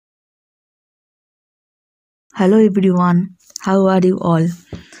Hello everyone, how are you all?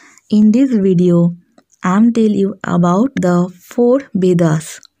 In this video, I am telling you about the 4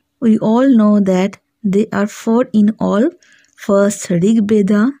 Vedas. We all know that they are 4 in all. First, Rig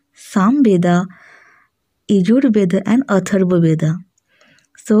Veda, Sam Veda, Yajur Veda and Atharva Veda.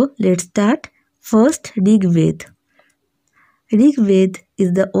 So let's start. First, Rig Veda. Rig Veda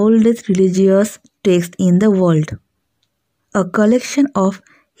is the oldest religious text in the world. A collection of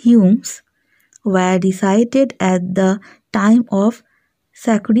hymns were recited at the time of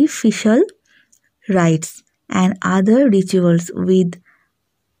sacrificial rites and other rituals with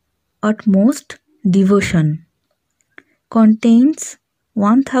utmost devotion. Contains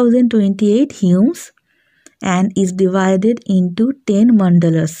 1028 hymns and is divided into 10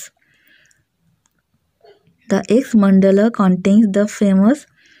 mandalas. The X mandala contains the famous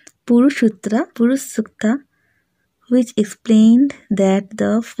purushsukta, which explained that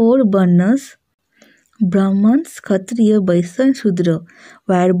the 4 varnas Brahmans, kshatriya, vaishya and shudra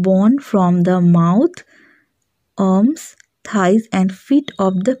were born from the mouth, arms, thighs and feet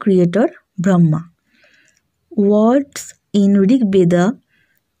of the creator Brahma. Words in Rig Veda,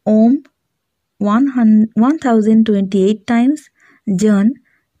 Om 1028 times, Jan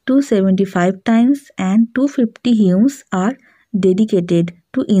 275 times and 250 hymns are dedicated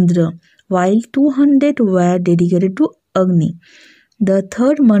to Indra, while 200 were dedicated to Agni. The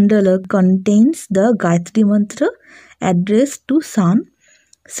third mandala contains the Gayatri mantra addressed to sun.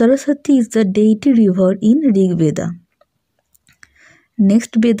 Saraswati is the deity revered in Rig Veda.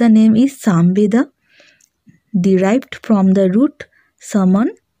 Next Veda name is Sam Veda, derived from the root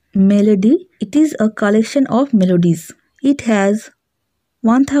saman, melody. It is a collection of melodies. It has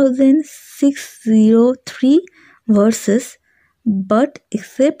 1603 verses, but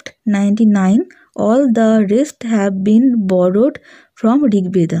except 99, all the rest have been borrowed from Rig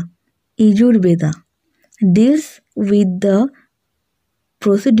Veda. Yajur Veda deals with the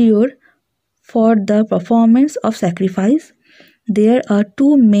procedure for the performance of sacrifice. There are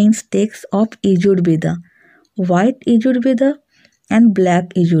 2 main texts of Yajur Veda, white Yajur Veda and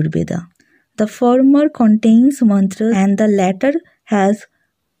black Yajur Veda. The former contains mantras and the latter has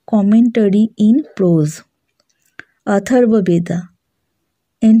commentary in prose. Atharva Veda,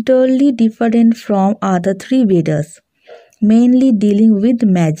 entirely different from other 3 Vedas, mainly dealing with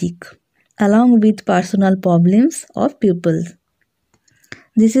magic, along with personal problems of people.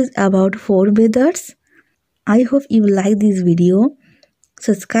 This is about 4 Vedas. I hope you like this video.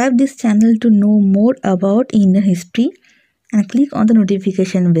 Subscribe this channel to know more about Indian history and click on the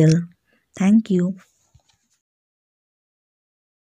notification bell. Thank you.